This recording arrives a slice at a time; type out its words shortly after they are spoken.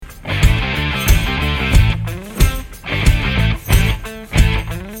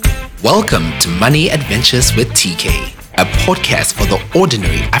Welcome to Money Adventures with TK, a podcast for the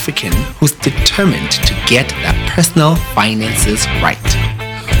ordinary African who's determined to get their personal finances right.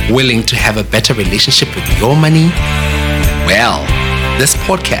 Willing to have a better relationship with your money? Well, this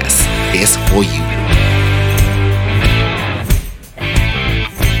podcast is for you.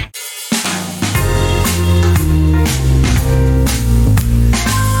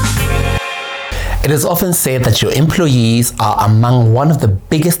 It is often said that your employees are among one of the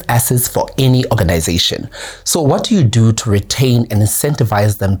biggest assets for any organization. So what do you do to retain and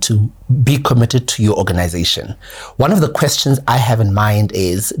incentivize them to be committed to your organization? One of the questions I have in mind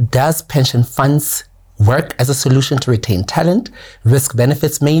is, does pension funds work as a solution to retain talent, risk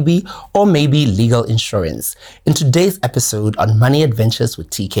benefits maybe, or maybe legal insurance? In today's episode on Money Adventures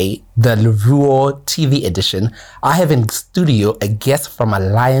with TK, the Leruo TV edition, I have in studio a guest from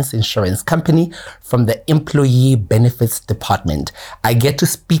Alliance Insurance Company from the Employee Benefits Department. I get to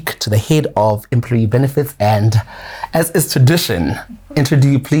speak to the head of Employee Benefits, and as is tradition,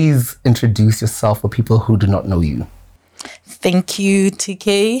 please introduce yourself for people who do not know you. Thank you,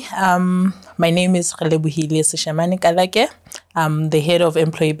 TK. My name is Relebohile Seshamane Kalake. I'm the head of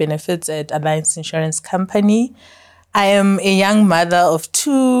Employee Benefits at Alliance Insurance Company. I am a young mother of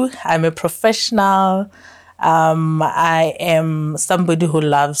two. I'm a professional. I am somebody who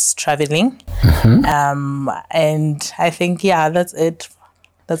loves traveling. And I think, that's it.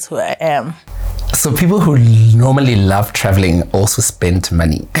 That's who I am. So people who normally love traveling also spend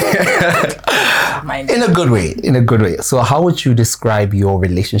money. In a good way. So how would you describe your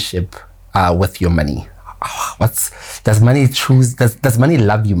relationship with your money? Does money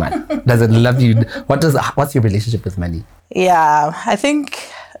love you, man? Does it love you? What's your relationship with money? I think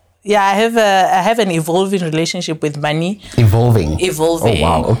I have an evolving relationship with money. Evolving. Oh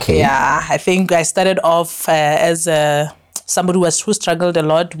wow, okay. I think I started off as somebody who struggled a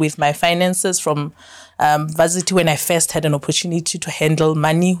lot with my finances from varsity when I first had an opportunity to handle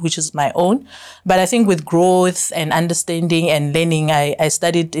money, which is my own. But I think with growth and understanding and learning, I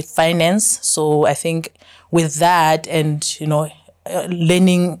studied finance. So I think with that and,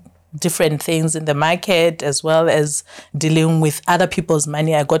 learning different things in the market as well as dealing with other people's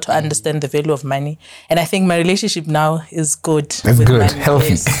money, I got to understand the value of money. And I think my relationship now is good. It's good, money. Healthy.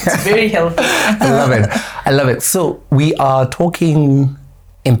 Yes, it's very healthy. I love it. So we are talking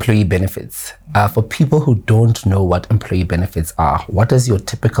employee benefits. For people who don't know what employee benefits are, what is your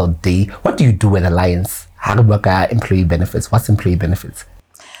typical day? What do you do at Alliance? How do you work at employee benefits? What's employee benefits?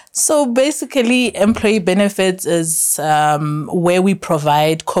 So basically, employee benefits is where we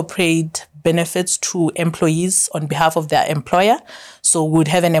provide corporate benefits to employees on behalf of their employer. So we'd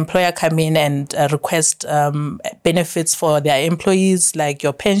have an employer come in and request benefits for their employees, like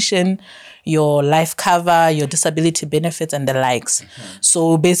your pension, your life cover, your disability benefits, and the likes.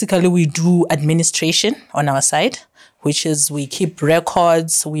 So basically, we do administration on our side, which is we keep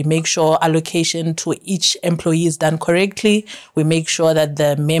records, we make sure allocation to each employee is done correctly, we make sure that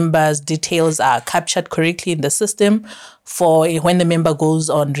the members' details are captured correctly in the system. For when the member goes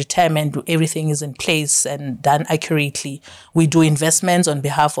on retirement, everything is in place and done accurately. We do investments on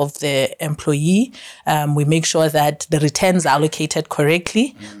behalf of the employee. We make sure that the returns are allocated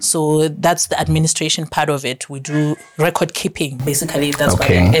correctly. So that's the administration part of it. We do record keeping. Basically, that's what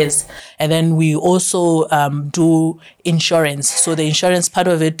it is. And then we also do insurance. So the insurance part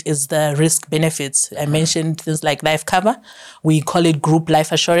of it is the risk benefits. I mentioned things like life cover. We call it group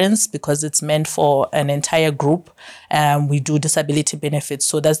life assurance because it's meant for an entire group. We do disability benefits.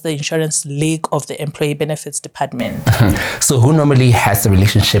 So that's the insurance leg of the employee benefits department. So who normally has the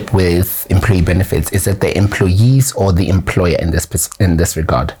relationship with employee benefits? Is it the employees or the employer in this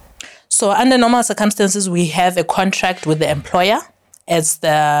regard? So under normal circumstances, we have a contract with the employer. As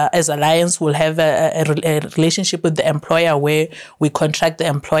Alliance, will have a relationship with the employer where we contract the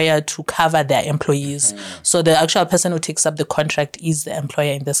employer to cover their employees. So the actual person who takes up the contract is the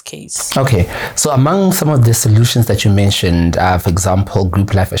employer in this case. Okay. So among some of the solutions that you mentioned, for example,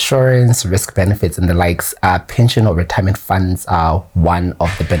 group life assurance, risk benefits, and the likes, pension or retirement funds are one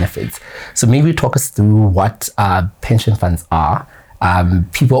of the benefits. So maybe talk us through what pension funds are.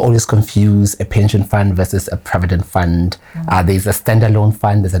 People always confuse a pension fund versus a provident fund. There's a standalone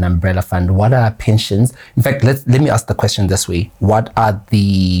fund, there's an umbrella fund. What are pensions? In fact, let me ask the question this way. What are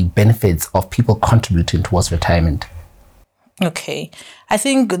the benefits of people contributing towards retirement? Okay. I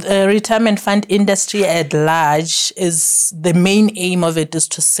think the retirement fund industry at large is the main aim of it is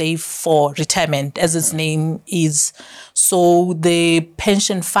to save for retirement, as its name is. So the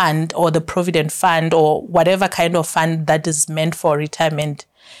pension fund or the provident fund or whatever kind of fund that is meant for retirement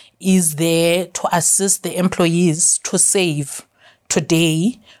is there to assist the employees to save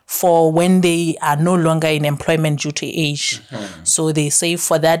today for when they are no longer in employment due to age. So they save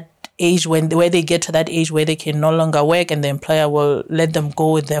for that age where they get to that age where they can no longer work and the employer will let them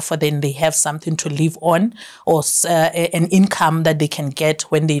go. Therefore, then they have something to live on or an income that they can get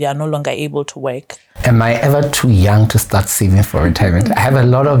when they are no longer able to work. Am I ever too young to start saving for retirement? I have a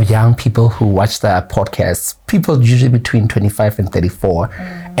lot of young people who watch the podcasts, people usually between 25 and 34.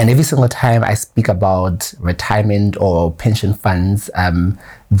 And every single time I speak about retirement or pension funds,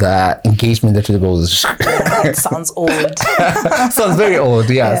 the engagement that goes... It sounds old. Sounds very old,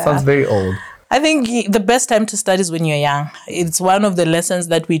 yeah, sounds very old. I think the best time to start is when you're young. It's one of the lessons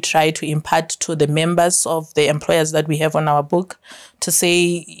that we try to impart to the members of the employers that we have on our book, to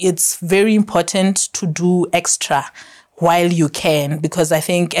say it's very important to do extra while you can, because I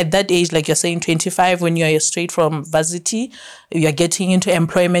think at that age, like you're saying, 25, when you're straight from varsity, you're getting into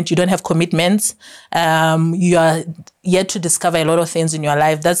employment, you don't have commitments, you are yet to discover a lot of things in your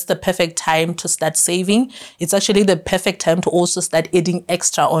life. That's the perfect time to start saving. It's actually the perfect time to also start adding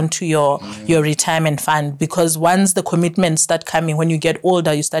extra onto your retirement fund, because once the commitments start coming, when you get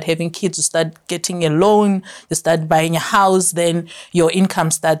older, you start having kids, you start getting a loan, you start buying a house, then your income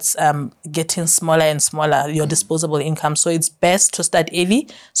starts getting smaller and smaller, your disposable income. So it's best to start early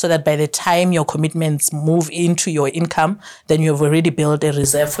so that by the time your commitments move into your income, then you've already built a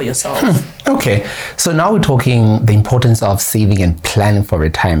reserve for yourself. Okay, so now we're talking the importance of saving and planning for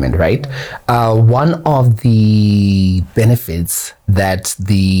retirement, right? One of the benefits that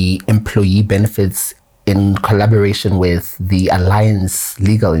the employee benefits in collaboration with the Alliance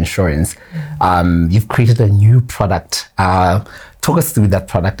Legal Insurance, you've created a new product. Talk us through that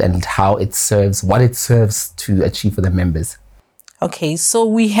product and how it serves, what it serves to achieve for the members. Okay, so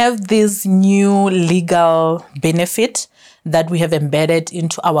we have this new legal benefit that we have embedded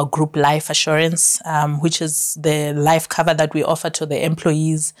into our group life assurance, which is the life cover that we offer to the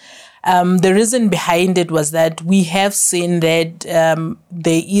employees. The reason behind it was that we have seen that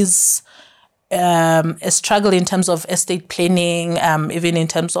there is a struggle in terms of estate planning, even in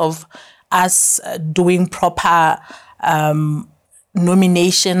terms of us doing proper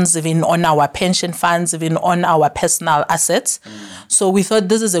nominations, even on our pension funds, even on our personal assets. So we thought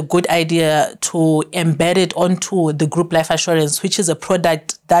this is a good idea to embed it onto the group life assurance, which is a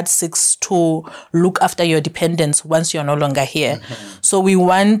product that seeks to look after your dependents once you're no longer here. So we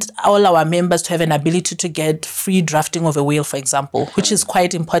want all our members to have an ability to get free drafting of a will, for example, which is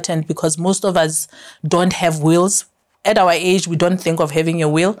quite important because most of us don't have wills. At our age, we don't think of having a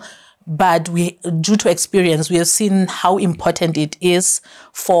will. But due to experience, we have seen how important it is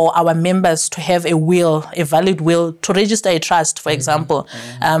for our members to have a will, a valid will, to register a trust, for example.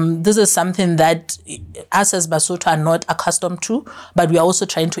 This is something that us as Basotho are not accustomed to, but we are also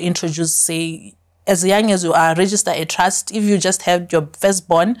trying to introduce, say, as young as you are, register a trust. If you just have your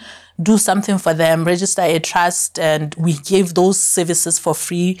firstborn, do something for them, register a trust, and we give those services for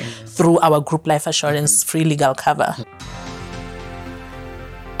free through our group life assurance, free legal cover.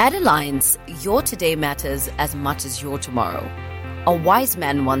 At Alliance, your today matters as much as your tomorrow. A wise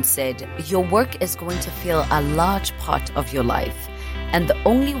man once said, your work is going to fill a large part of your life, and the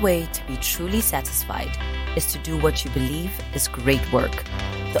only way to be truly satisfied is to do what you believe is great work.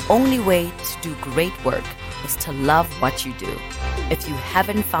 The only way to do great work is to love what you do. If you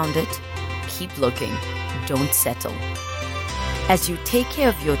haven't found it, keep looking. Don't settle. As you take care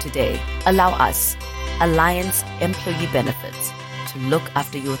of your today, allow us, Alliance Employee Benefits, to look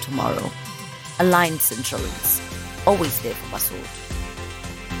after your tomorrow. Alliance Insurance, always there for Basotho.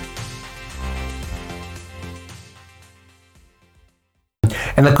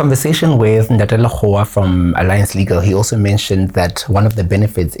 In the conversation with Ndatela Khoa from Alliance Legal, he also mentioned that one of the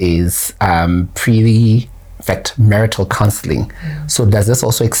benefits is marital counseling. So does this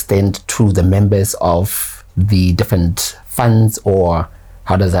also extend to the members of the different funds, or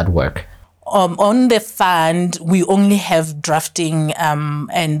how does that work? On the fund, we only have drafting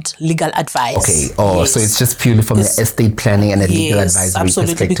and legal advice. Okay. Yes. So it's just purely from the estate planning and the legal advisory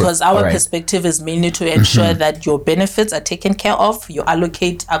absolutely, perspective. Because our perspective is mainly to ensure that your benefits are taken care of, you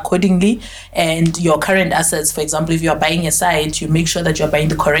allocate accordingly, and your current assets, for example, if you are buying a site, you make sure that you're buying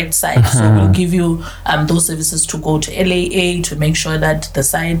the correct site. So we'll give you those services to go to LAA to make sure that the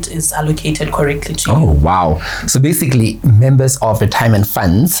site is allocated correctly to you. Oh, wow. So basically, members of retirement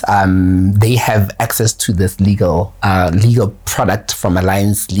funds, they have access to this legal product from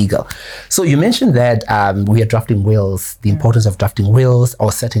Alliance Legal. So you mentioned that we are drafting wills, the importance of drafting wills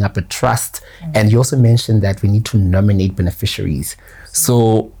or setting up a trust. And you also mentioned that we need to nominate beneficiaries.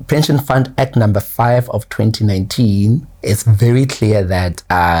 So Pension Fund Act number 5 of 2019 is very clear that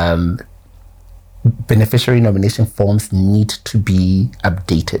beneficiary nomination forms need to be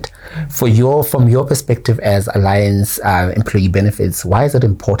updated? From your perspective as Alliance Employee Benefits, why is it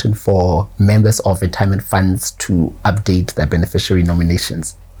important for members of retirement funds to update their beneficiary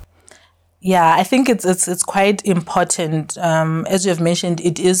nominations? Yeah, I think it's quite important. As you have mentioned,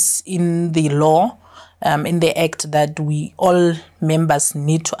 it is in the law, in the act, that all members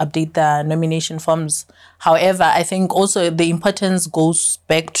need to update their nomination forms. However, I think also the importance goes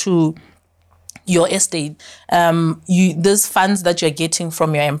back to your estate. These funds that you're getting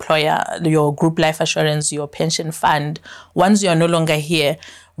from your employer, your group life assurance, your pension fund, once you're no longer here,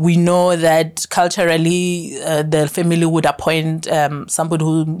 we know that culturally the family would appoint somebody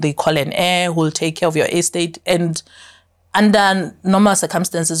who they call an heir, who will take care of your estate. And under normal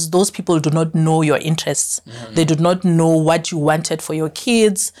circumstances, those people do not know your interests. Mm-hmm. They do not know what you wanted for your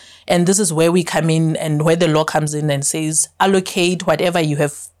kids. And this is where we come in, and where the law comes in and says, allocate whatever you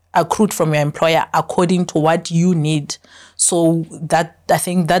have accrued from your employer according to what you need. So that, I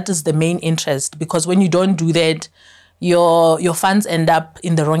think that is the main interest, because when you don't do that, your funds end up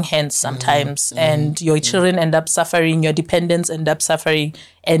in the wrong hands sometimes, and your children end up suffering, your dependents end up suffering,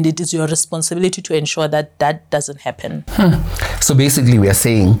 and it is your responsibility to ensure that that doesn't happen. So basically we are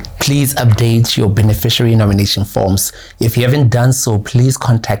saying, please update your beneficiary nomination forms. If you haven't done so, please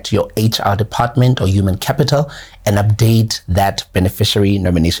contact your HR department or human capital and update that beneficiary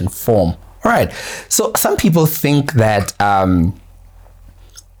nomination form. All right. So some people think that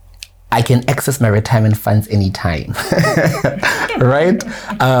I can access my retirement funds anytime, right?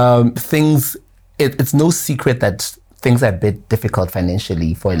 It's no secret that things are a bit difficult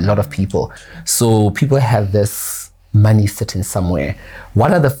financially for a lot of people. So people have this money sitting somewhere.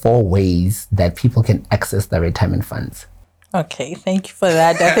 What are the 4 ways that people can access their retirement funds? Okay, thank you for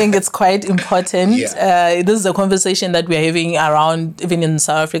that. I think it's quite important. Yeah. This is a conversation that we're having around, even in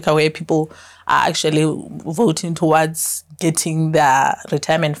South Africa, where people are actually voting towards getting their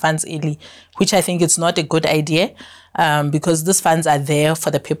retirement funds early, which I think is not a good idea, because these funds are there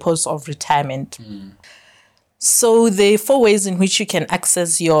for the purpose of retirement. So the 4 ways in which you can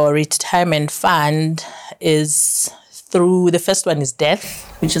access your retirement fund is through, the first one is death,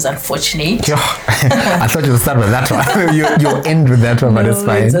 which is unfortunate. I thought you would start with that one. you end with that one, but it's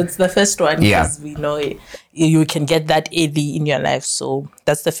fine. It's the first one, because we know you can get that early in your life. So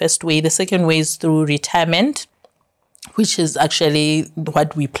that's the first way. The second way is through retirement, which is actually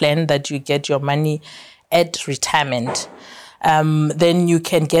what we plan, that you get your money at retirement. Then you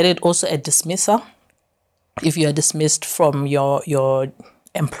can get it also at dismissal, if you are dismissed from your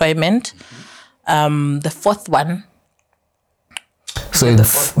employment. The fourth one. So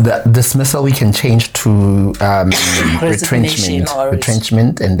the dismissal we can change to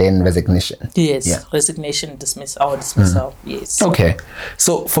retrenchment and then resignation. Yes, resignation, dismissal, yes. Okay,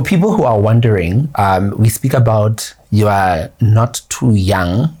 so for people who are wondering, we speak about you are not too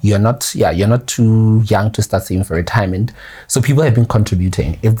young. You're not too young to start saving for retirement. So people have been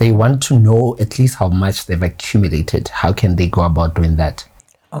contributing. If they want to know at least how much they've accumulated, how can they go about doing that?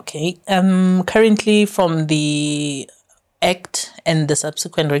 Okay, currently from the Act and the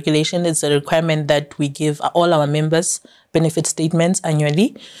subsequent regulation, it's a requirement that we give all our members benefit statements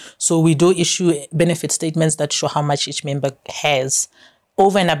annually. So we do issue benefit statements that show how much each member has.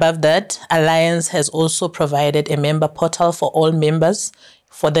 Over and above that, Alliance has also provided a member portal for all members,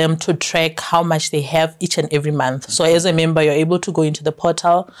 for them to track how much they have each and every month. So as a member, you're able to go into the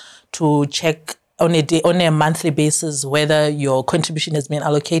portal to check on a monthly basis whether your contribution has been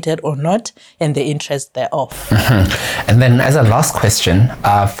allocated or not, and the interest thereof. And then as a last question,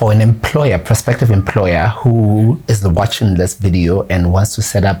 for an prospective employer who is watching this video and wants to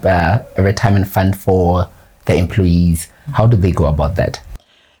set up a retirement fund for their employees, how do they go about that?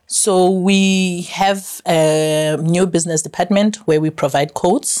 So we have a new business department where we provide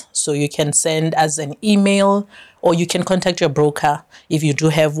quotes. So you can send us an email, or you can contact your broker if you do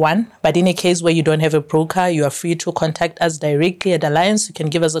have one. But in a case where you don't have a broker, you are free to contact us directly at Alliance. You can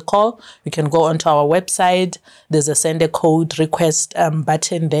give us a call. You can go onto our website. There's a send a code request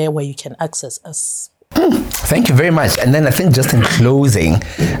button there where you can access us. Thank you very much. And then I think just in closing,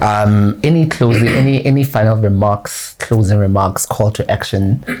 any final remarks, closing remarks, call to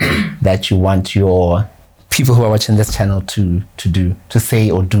action that you want your people who are watching this channel to say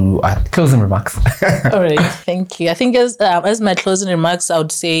or do, closing remarks. All right, thank you. I think as my closing remarks, I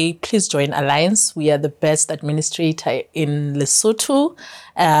would say please join Alliance. We are the best administrator in Lesotho.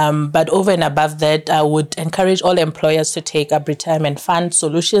 But over and above that, I would encourage all employers to take up retirement fund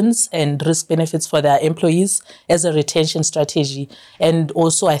solutions and risk benefits for their employees as a retention strategy. And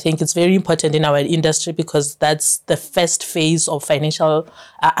also, I think it's very important in our industry because that's the first phase of financial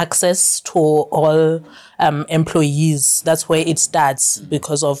access to all employees. That's where it starts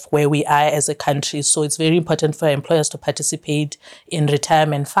because of where we are as a country. So it's very important for employers to participate in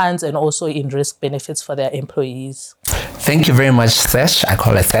retirement funds and also in risk benefits for their employees. Thank you very much, Sesh. I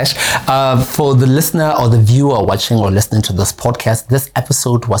call her Sesh. For the listener or the viewer watching or listening to this podcast, this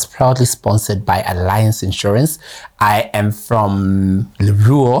episode was proudly sponsored by Alliance Insurance. I am from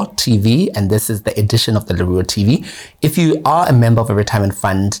Leruo TV, and this is the edition of the Leruo TV. If you are a member of a retirement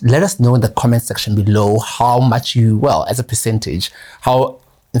fund, let us know in the comment section below how much as a percentage,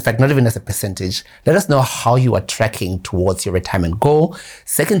 in fact, not even as a percentage, let us know how you are tracking towards your retirement goal.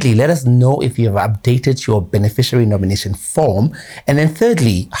 Secondly, let us know if you have updated your beneficiary nomination form. And then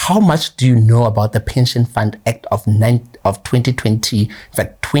thirdly, how much do you know about the Pension Fund Act of 2020, in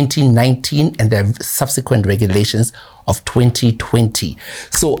fact, 2019, and the subsequent regulations of 2020.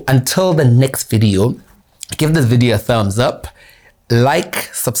 So until the next video, give this video a thumbs up. Like,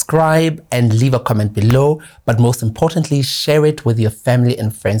 subscribe, and leave a comment below. But most importantly, share it with your family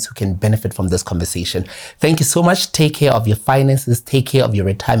and friends who can benefit from this conversation. Thank you so much. Take care of your finances. Take care of your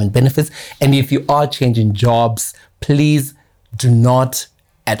retirement benefits. And if you are changing jobs, please do not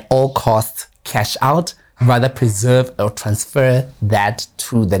at all costs cash out. Rather preserve or transfer that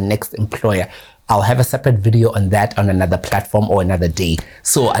to the next employer. I'll have a separate video on that on another platform or another day.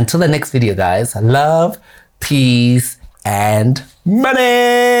 So until the next video, guys, love, peace, and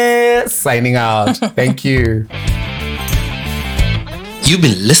money. Signing out. Thank you. You've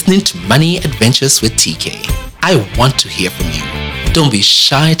been listening to Money Adventures with TK. I want to hear from you. Don't be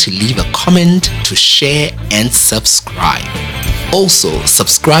shy to leave a comment, to share, and subscribe. Also,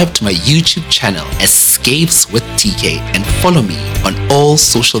 subscribe to my YouTube channel, Escapes with TK, and follow me on all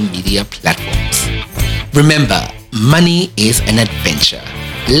social media platforms. Remember, money is an adventure.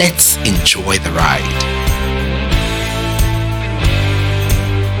 Let's enjoy the ride.